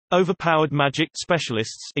Overpowered magic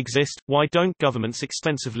specialists exist, why don't governments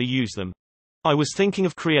extensively use them? I was thinking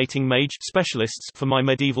of creating mage specialists for my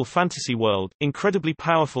medieval fantasy world, incredibly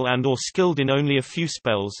powerful and or skilled in only a few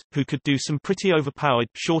spells, who could do some pretty overpowered,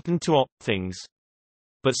 shortened to things.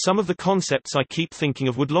 But some of the concepts I keep thinking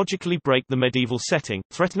of would logically break the medieval setting,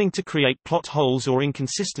 threatening to create plot holes or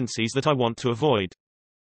inconsistencies that I want to avoid.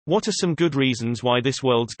 What are some good reasons why this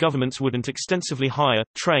world's governments wouldn't extensively hire,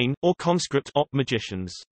 train, or conscript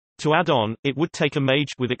magicians? To add on, it would take a mage,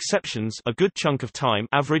 with exceptions, a good chunk of time,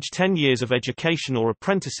 average 10 years of education or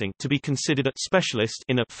apprenticing, to be considered a specialist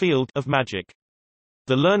in a field of magic.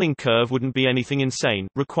 The learning curve wouldn't be anything insane,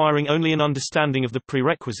 requiring only an understanding of the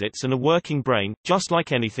prerequisites and a working brain, just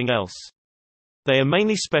like anything else. They are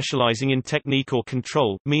mainly specializing in technique or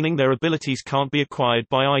control, meaning their abilities can't be acquired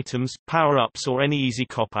by items, power-ups or any easy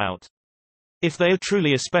cop-out. If they are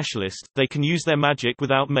truly a specialist, they can use their magic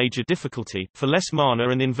without major difficulty, for less mana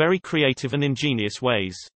and in very creative and ingenious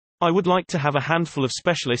ways. I would like to have a handful of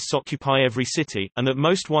specialists occupy every city, and at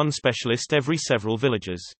most one specialist every several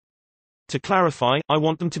villages. To clarify, I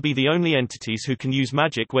want them to be the only entities who can use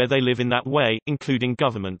magic where they live in that way, including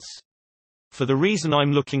governments. For the reason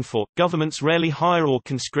I'm looking for, governments rarely hire or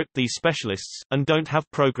conscript these specialists, and don't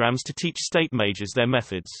have programs to teach state mages their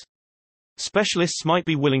methods. Specialists might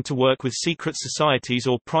be willing to work with secret societies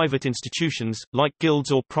or private institutions, like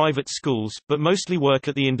guilds or private schools, but mostly work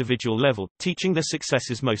at the individual level, teaching their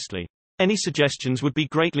successors mostly. Any suggestions would be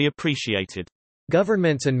greatly appreciated.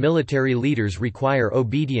 Governments and military leaders require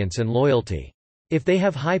obedience and loyalty. If they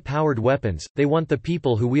have high-powered weapons, they want the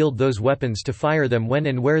people who wield those weapons to fire them when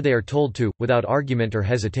and where they are told to, without argument or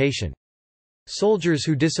hesitation. Soldiers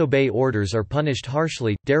who disobey orders are punished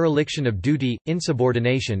harshly, dereliction of duty,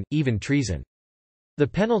 insubordination, even treason. The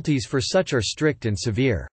penalties for such are strict and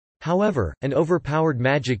severe. However, an overpowered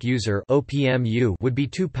magic user (OPMU) would be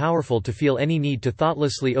too powerful to feel any need to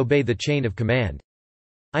thoughtlessly obey the chain of command.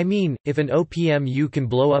 I mean, if an OPMU can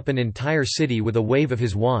blow up an entire city with a wave of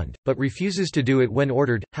his wand, but refuses to do it when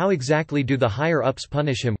ordered, how exactly do the higher-ups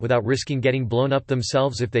punish him without risking getting blown up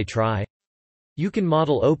themselves if they try? You can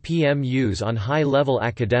model OPMUs on high-level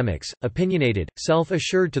academics, opinionated,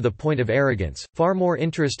 self-assured to the point of arrogance, far more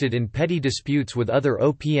interested in petty disputes with other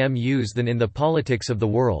OPMUs than in the politics of the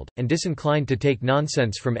world, and disinclined to take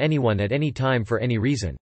nonsense from anyone at any time for any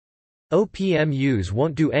reason. OPMUs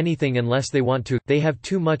won't do anything unless they want to, they have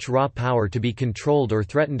too much raw power to be controlled or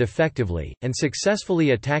threatened effectively, and successfully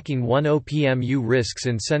attacking one OPMU risks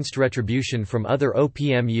incensed retribution from other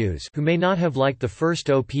OPMUs who may not have liked the first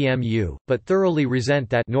OPMU, but thoroughly resent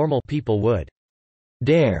that normal people would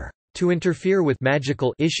dare to interfere with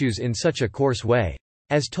magical issues in such a coarse way.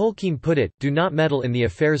 As Tolkien put it, do not meddle in the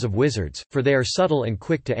affairs of wizards, for they are subtle and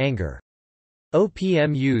quick to anger.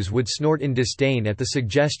 OPMUs would snort in disdain at the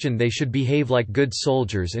suggestion they should behave like good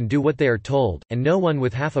soldiers and do what they are told, and no one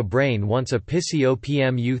with half a brain wants a pissy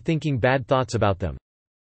OPMU thinking bad thoughts about them.